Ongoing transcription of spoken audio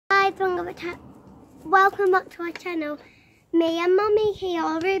guys, welcome back to our channel. Me and Mummy here,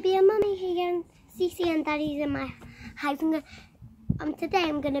 or Ruby and Mummy here, and Cece and Daddy's in my house. Today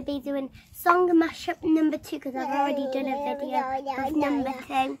I'm going to be doing song mashup number 2 because I've already done a video of number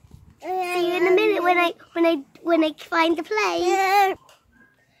 2. See you in a minute when I find the place.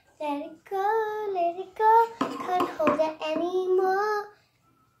 Let it go, can't hold it anymore.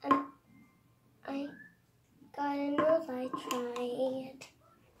 God knows I tried.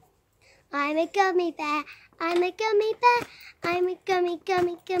 I'm a gummy bear, I'm a gummy bear, I'm a gummy bear.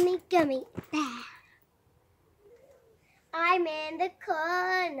 I'm in the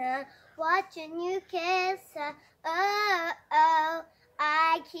corner watching you kiss her. Oh, oh,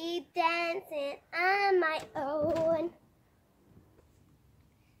 I keep dancing on my own.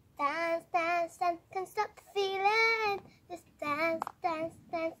 Dance, dance, dance, can't stop the feeling. Just dance, dance,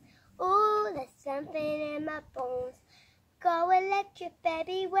 dance. Ooh, there's something in my bones. Go electric,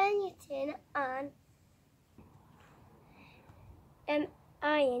 baby, when you turn it on.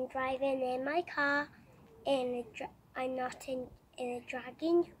 I am driving in my car. I'm not in a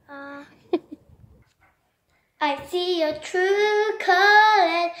dragon car. I see your true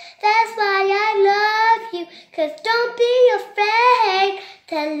colors, that's why I love you. 'Cause don't be afraid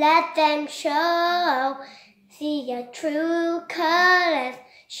to let them show. See your true colors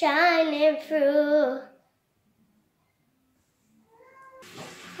shining through.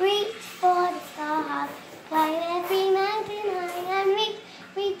 Reach for the stars, climb every mountain high and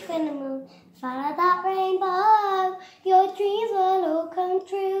reach for the moon. Follow that rainbow, your dreams will all come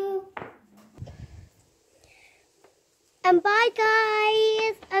true. And bye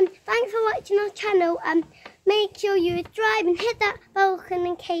guys, thanks for watching our channel. Make sure you subscribe and hit that bell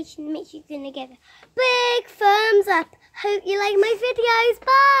notification. Make sure you're going to give a big thumbs up. Hope you like my videos.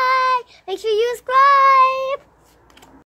 Bye. Make sure you subscribe.